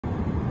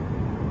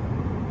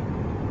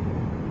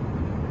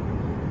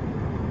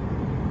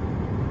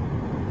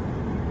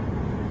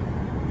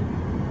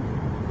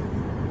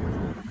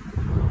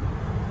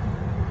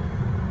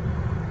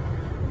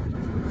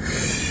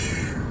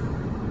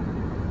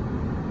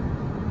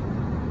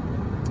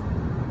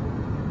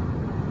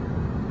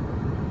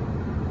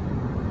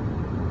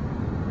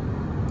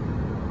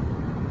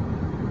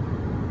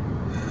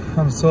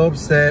I'm so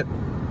upset.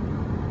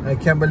 I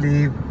can't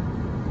believe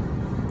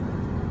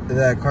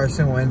that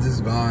Carson Wentz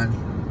is gone.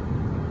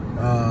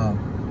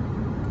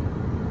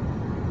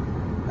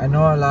 I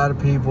know a lot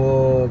of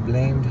people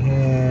blamed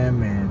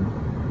him,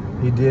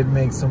 and he did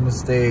make some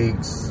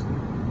mistakes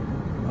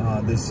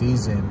this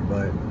season,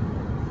 but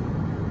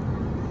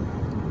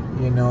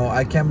you know,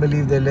 I can't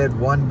believe they let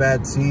one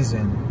bad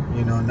season,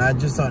 you know, not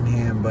just on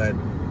him, but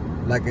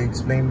like I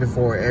explained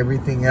before,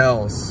 everything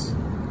else,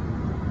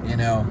 you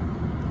know.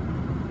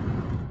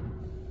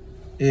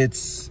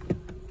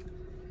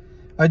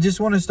 I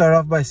just want to start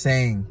off by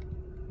saying,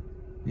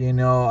 you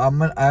know,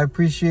 I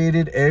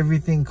appreciated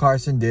everything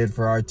Carson did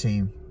for our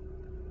team.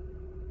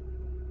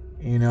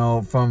 You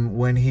know, from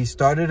when he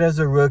started as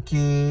a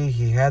rookie,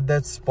 he had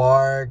that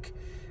spark,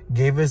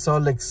 gave us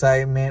all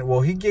excitement.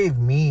 Well, he gave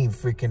me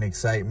freaking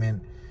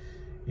excitement,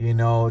 you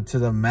know, to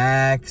the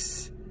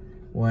max.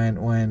 When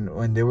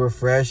they were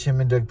fresh, him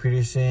and Doug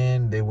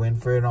Peterson, they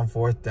went for it on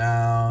 4th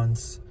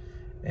downs.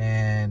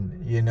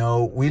 And, you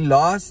know, we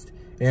lost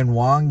and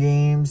won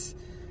games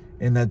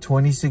in the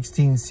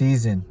 2016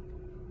 season.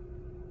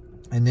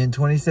 And then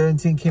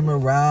 2017 came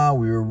around.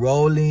 We were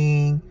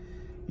rolling,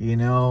 you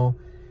know.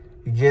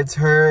 He gets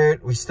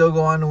hurt. We still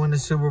go on to win the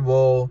Super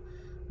Bowl.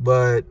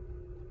 But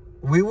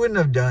we wouldn't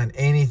have done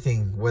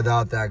anything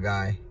without that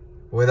guy.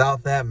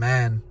 Without that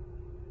man,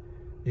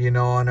 you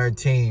know, on our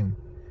team.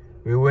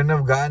 We wouldn't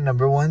have gotten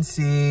 #1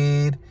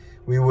 seed.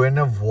 We wouldn't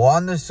have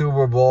won the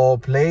Super Bowl.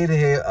 Played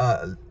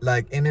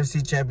like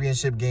NFC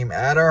Championship game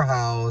at our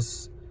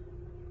house.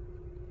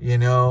 You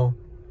know.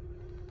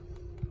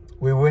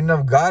 We wouldn't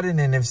have got an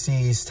NFC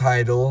East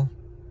title.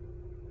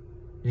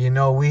 You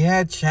know, we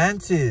had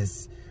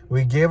chances.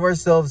 We gave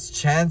ourselves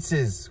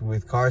chances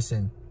with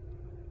Carson.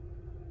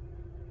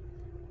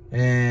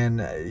 And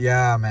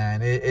yeah,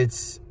 man,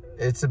 it's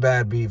a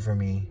bad beat for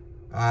me.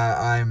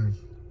 I'm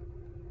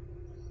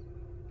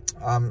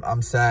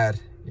sad.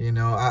 You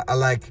know,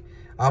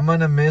 I'm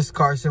gonna miss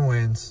Carson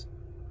Wentz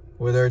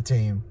with our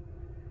team.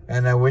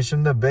 And I wish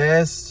him the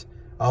best.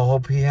 I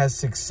hope he has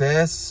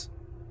success.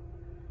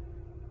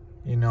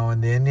 You know, in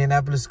the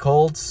Indianapolis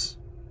Colts.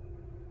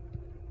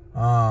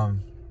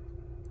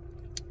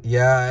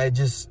 Yeah,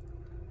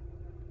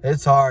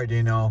 it's hard,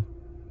 you know.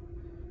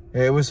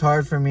 It was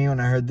hard for me when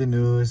I heard the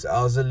news.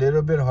 I was a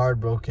little bit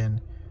heartbroken.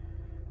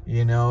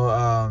 You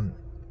know,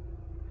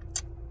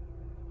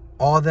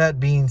 all that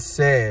being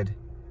said,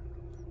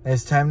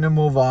 it's time to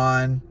move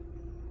on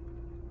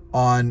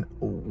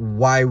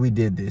why we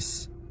did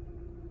this.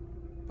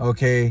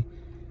 Okay?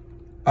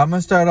 I'm going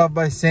to start off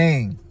by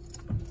saying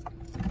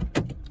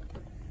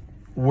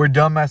we're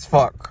dumb as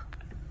fuck.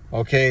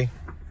 Okay?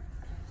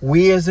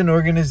 We as an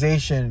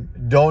organization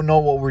don't know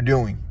what we're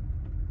doing.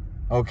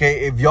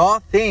 Okay? If y'all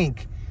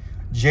think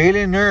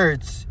Jalen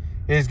Hurts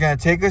is going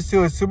to take us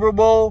to a Super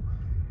Bowl,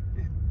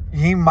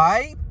 he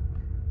might.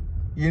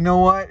 You know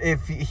what?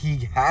 If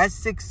he has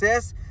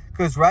success,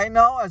 because right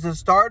now as a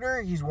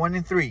starter, he's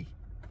 1-3.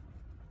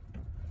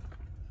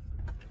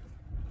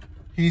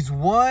 He's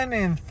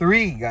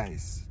 1-3,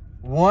 guys.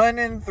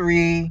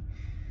 1-3.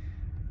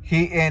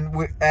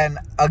 And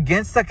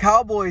against the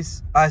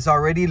Cowboys has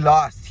already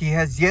lost. He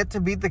has yet to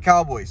beat the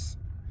Cowboys.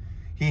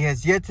 He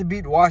has yet to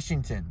beat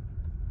Washington.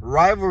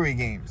 Rivalry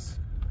games.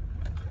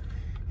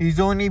 He's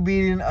only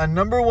beaten a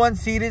 #1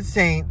 seeded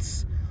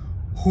Saints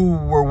who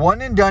were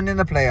 1 and done in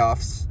the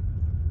playoffs.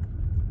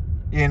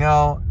 You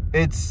know,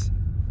 it's...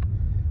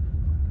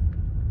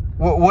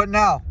 What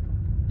now?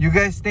 You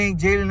guys think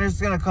Jalen Hurts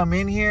is going to come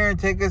in here and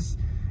take us,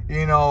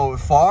 you know,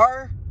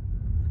 far?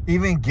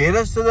 Even get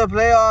us to the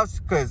playoffs?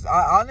 Because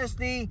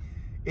honestly,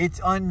 it's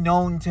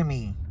unknown to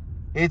me.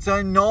 It's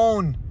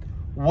unknown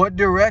what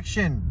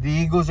direction the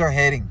Eagles are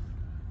heading.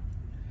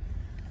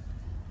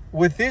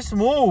 With this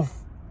move,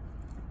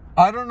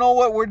 I don't know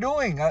what we're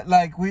doing.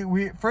 Like,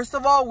 we first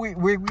of all,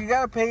 we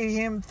got to pay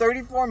him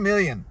 $34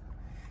 million.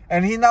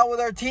 And he's not with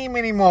our team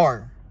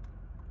anymore.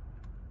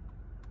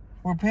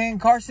 We're paying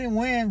Carson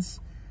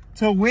Wentz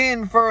to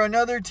win for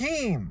another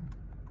team.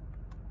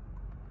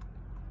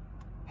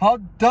 How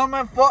dumb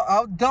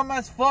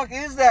as fuck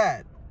is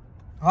that?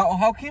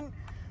 How can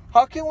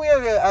we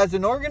as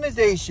an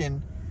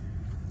organization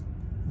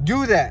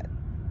do that?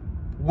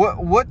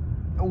 What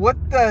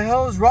the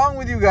hell is wrong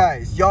with you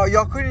guys?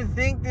 Y'all couldn't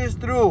think this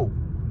through.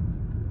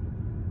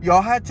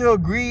 Y'all had to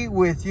agree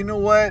with, you know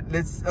what?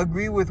 Let's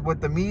agree with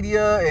what the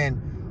media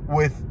and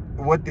with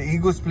what the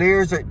Eagles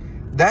players are.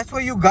 That's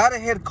why you got a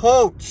head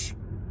coach,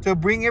 to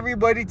bring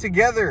everybody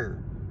together.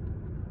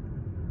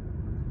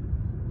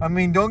 I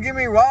mean, don't get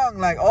me wrong.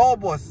 Like, oh,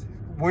 boss,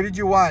 what did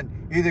you want?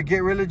 Either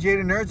get rid of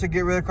Jalen Hurts or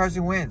get rid of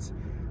Carson Wentz.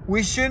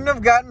 We shouldn't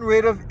have gotten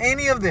rid of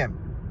any of them.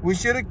 We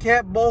should have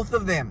kept both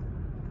of them.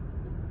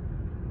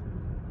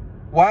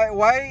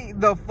 Why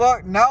the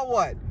fuck? Now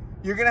what?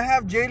 You're going to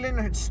have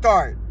Jalen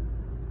start.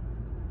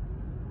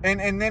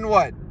 And then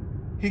what?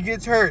 He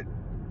gets hurt.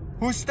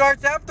 Who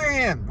starts after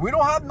him? We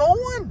don't have no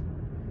one.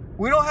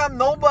 We don't have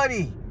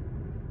nobody.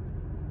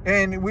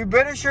 And we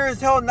better sure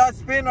as hell not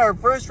spend our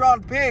first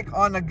round pick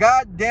on a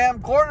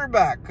goddamn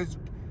quarterback. Because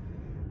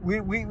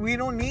We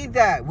don't need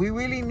that. We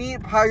really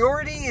need,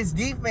 priority is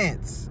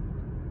defense.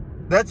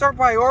 That's our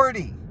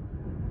priority.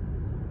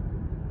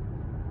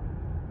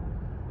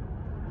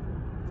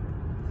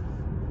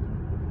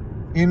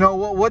 You know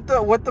what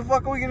the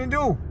fuck are we gonna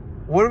do?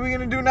 What are we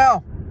gonna do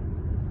now?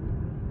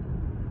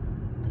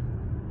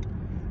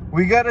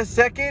 We got a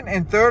second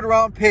and third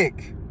round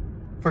pick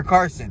for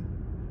Carson.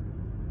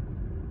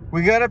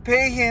 We gotta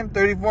pay him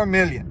 $34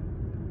 million.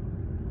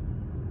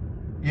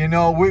 You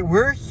know,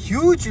 we're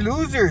huge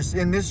losers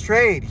in this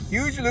trade.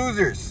 Huge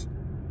losers.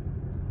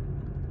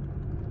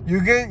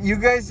 You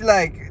guys,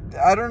 like,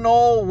 I don't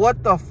know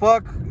what the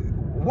fuck,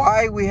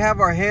 why we have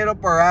our head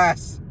up our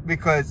ass,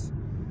 because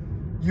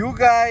you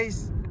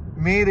guys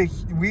made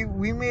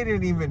we made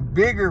an even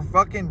bigger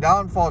fucking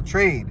downfall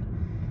trade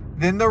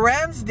than the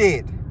Rams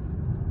did.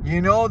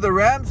 You know, the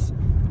Rams,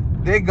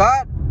 they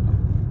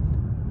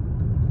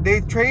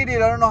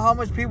traded I don't know how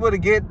much people to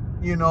get,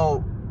 you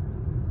know,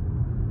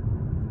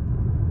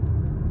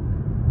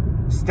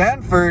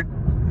 Stanford,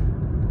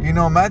 you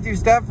know, Matthew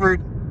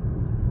Stafford.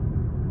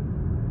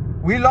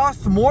 We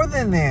lost more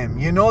than them.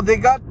 You know, they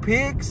got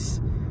picks.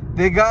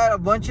 They got a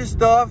bunch of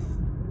stuff.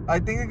 I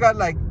think they got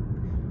like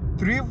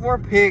 3 or 4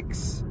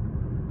 picks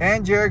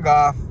and Jared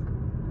Goff.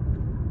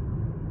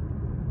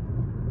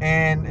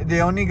 And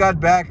they only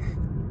got back,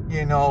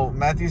 you know,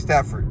 Matthew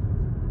Stafford.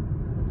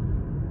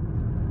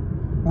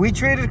 We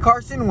traded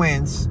Carson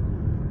Wentz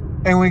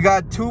and we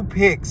got 2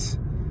 picks.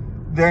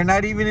 They're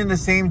not even in the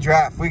same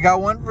draft. We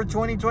got one for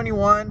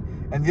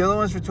 2021 and the other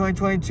one's for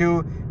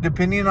 2022,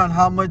 depending on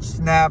how much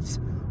snaps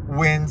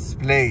Wentz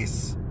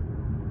plays.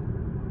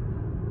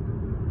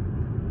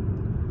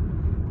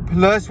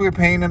 Plus, we're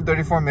paying him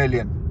 $34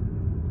 million.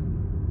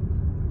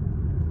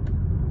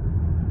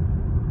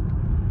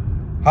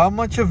 How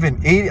much of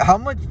an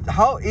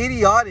how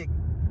idiotic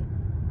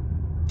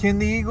can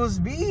the Eagles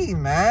be,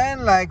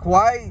 man? Like,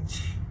 why?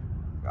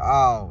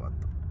 Oh,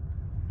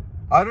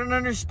 I don't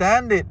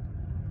understand it.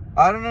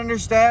 I don't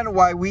understand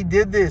why we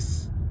did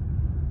this.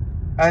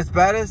 As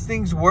bad as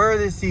things were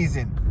this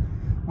season,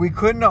 we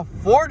couldn't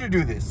afford to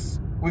do this.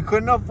 We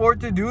couldn't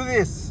afford to do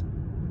this.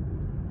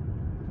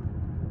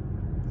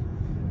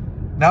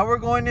 Now we're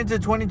going into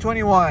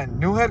 2021.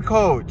 New head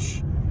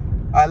coach.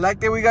 I like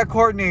that we got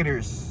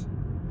coordinators.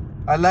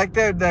 I like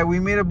that we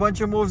made a bunch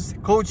of moves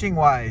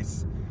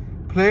coaching-wise.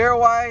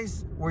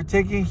 Player-wise, we're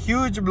taking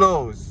huge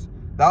blows.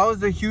 That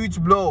was a huge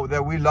blow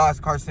that we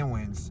lost Carson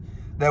Wentz.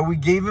 That we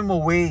gave him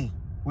away.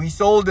 We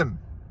sold him.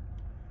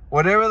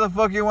 Whatever the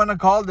fuck you want to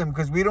call them.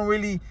 Because we're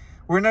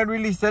not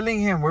really selling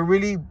him. We're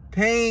really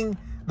paying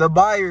the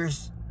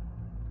buyers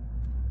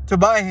to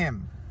buy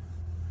him.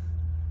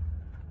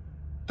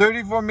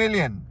 $34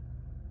 million.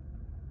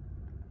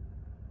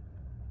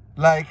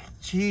 Like,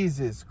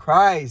 Jesus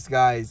Christ,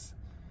 guys.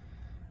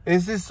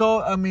 Is this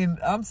so? I mean,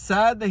 I'm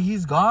sad that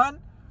he's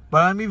gone,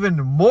 but I'm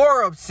even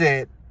more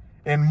upset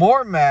and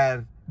more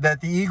mad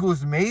that the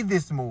Eagles made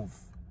this move.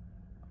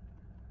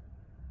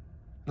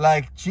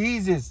 Like,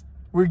 Jesus,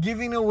 we're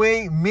giving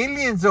away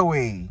millions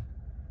away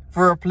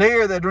for a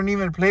player that don't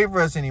even play for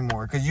us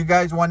anymore because you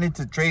guys wanted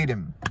to trade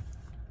him.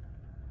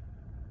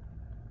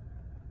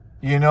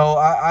 You know,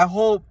 I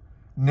hope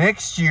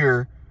next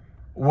year,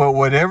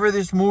 whatever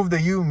this move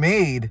that you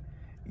made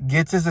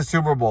gets us a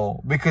Super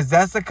Bowl, because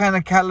that's the kind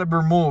of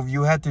caliber move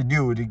you had to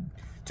do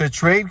to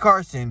trade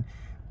Carson,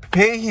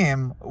 pay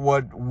him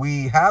what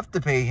we have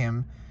to pay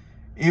him,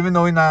 even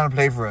though he's not going to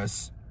play for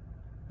us.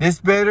 This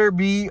better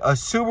be a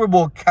Super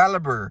Bowl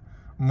caliber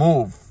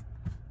move.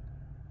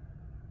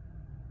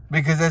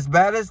 Because as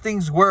bad as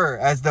things were,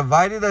 as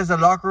divided as the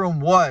locker room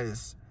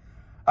was,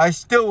 I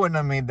still wouldn't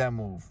have made that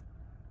move.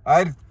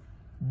 I'd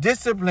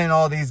discipline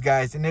all these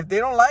guys, and if they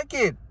don't like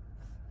it,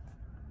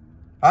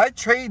 I'd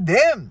trade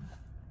them.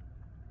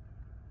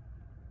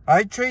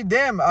 I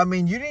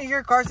mean, you didn't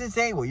hear Carson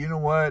saying, well, you know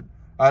what?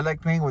 I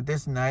like playing with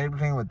this and I like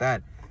playing with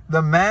that.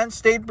 The man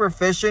stayed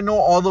professional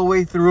all the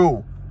way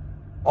through.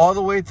 All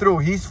the way through.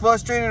 He's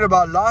frustrated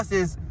about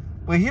losses,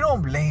 but he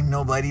don't blame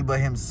nobody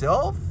but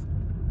himself.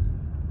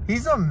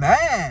 He's a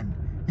man.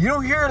 You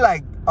don't hear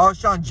like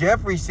Alshon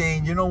Jeffrey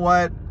saying, you know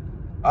what?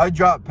 I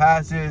dropped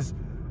passes.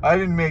 I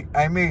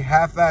made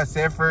half-ass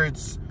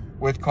efforts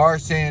with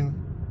Carson.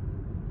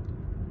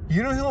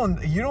 You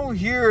don't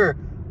hear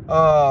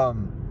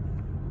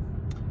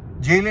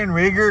Jalen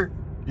Reagor.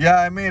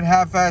 Yeah, I made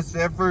half-ass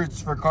efforts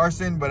for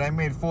Carson, but I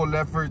made full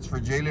efforts for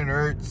Jalen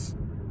Hurts.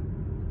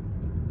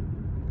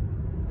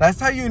 That's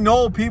how you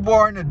know people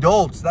aren't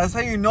adults. That's how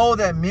you know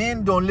that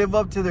men don't live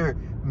up to their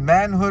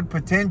manhood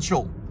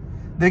potential.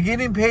 They're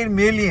getting paid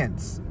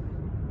millions,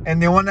 and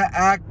they want to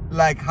act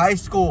like high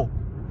school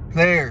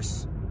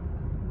players.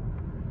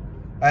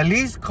 At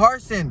least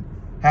Carson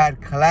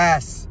had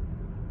class,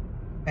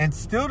 and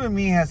still to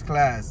me has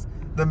class.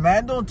 The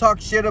man don't talk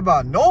shit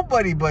about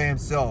nobody but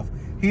himself.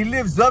 He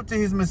lives up to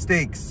his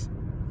mistakes.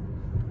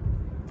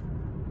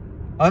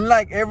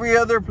 Unlike every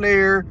other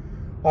player,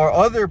 or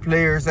other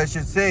players, I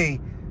should say,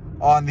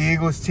 on the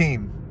Eagles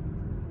team.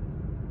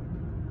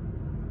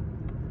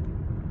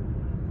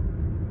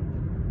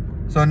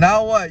 So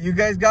now what? You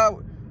guys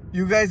got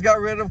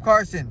rid of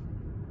Carson.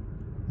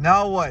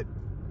 Now what?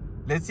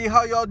 Let's see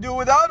how y'all do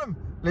without him.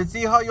 Let's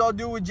see how y'all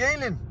do with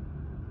Jalen.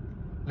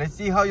 Let's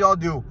see how y'all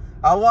do.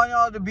 I want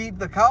y'all to beat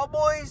the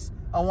Cowboys.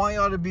 I want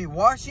y'all to beat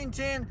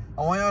Washington.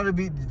 I want y'all to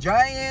beat the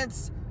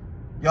Giants.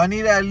 Y'all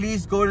need to at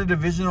least go to the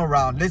divisional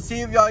round. Let's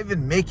see if y'all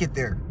even make it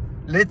there.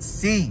 Let's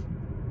see.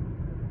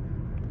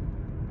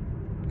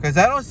 Because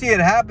I don't see it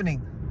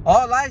happening.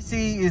 All I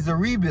see is a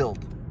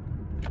rebuild.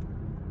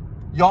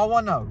 Y'all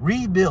want to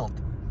rebuild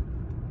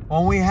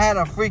when we had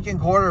a freaking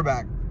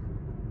quarterback.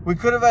 We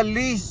could have at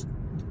least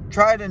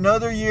tried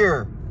another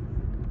year.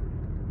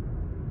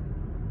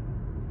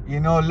 You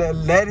know,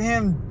 let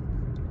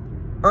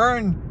him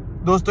earn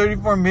those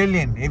 $34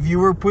 million. If you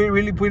were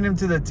really putting him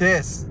to the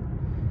test,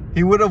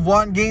 he would have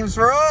won games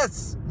for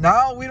us.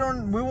 Now we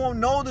won't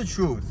know the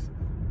truth.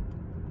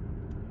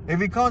 If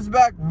he comes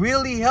back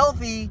really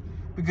healthy,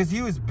 because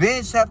he was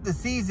benched half the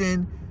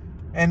season,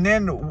 and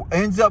then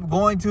ends up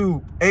going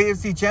to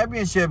AFC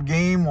Championship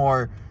game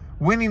or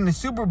winning the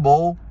Super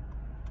Bowl,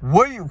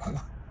 we're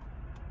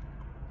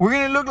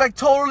going to look like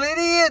total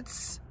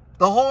idiots.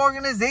 The whole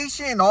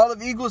organization, all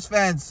of Eagles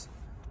fans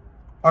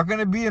are going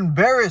to be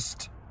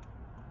embarrassed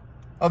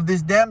of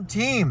this damn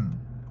team.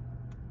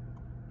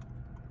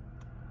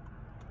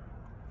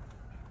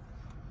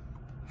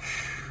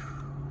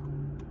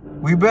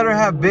 We better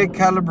have big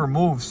caliber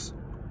moves.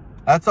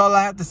 That's all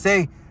I have to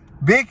say.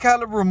 Big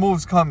caliber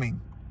moves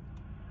coming.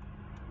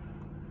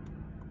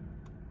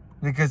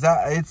 Because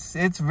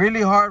it's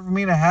really hard for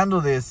me to handle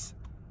this.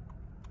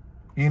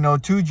 You know,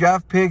 2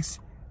 draft picks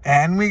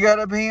and we got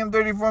to pay him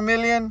 $34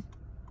 million.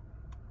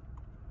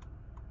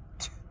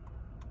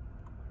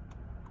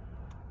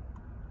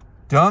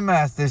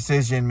 Dumbass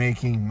decision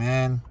making,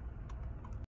 man.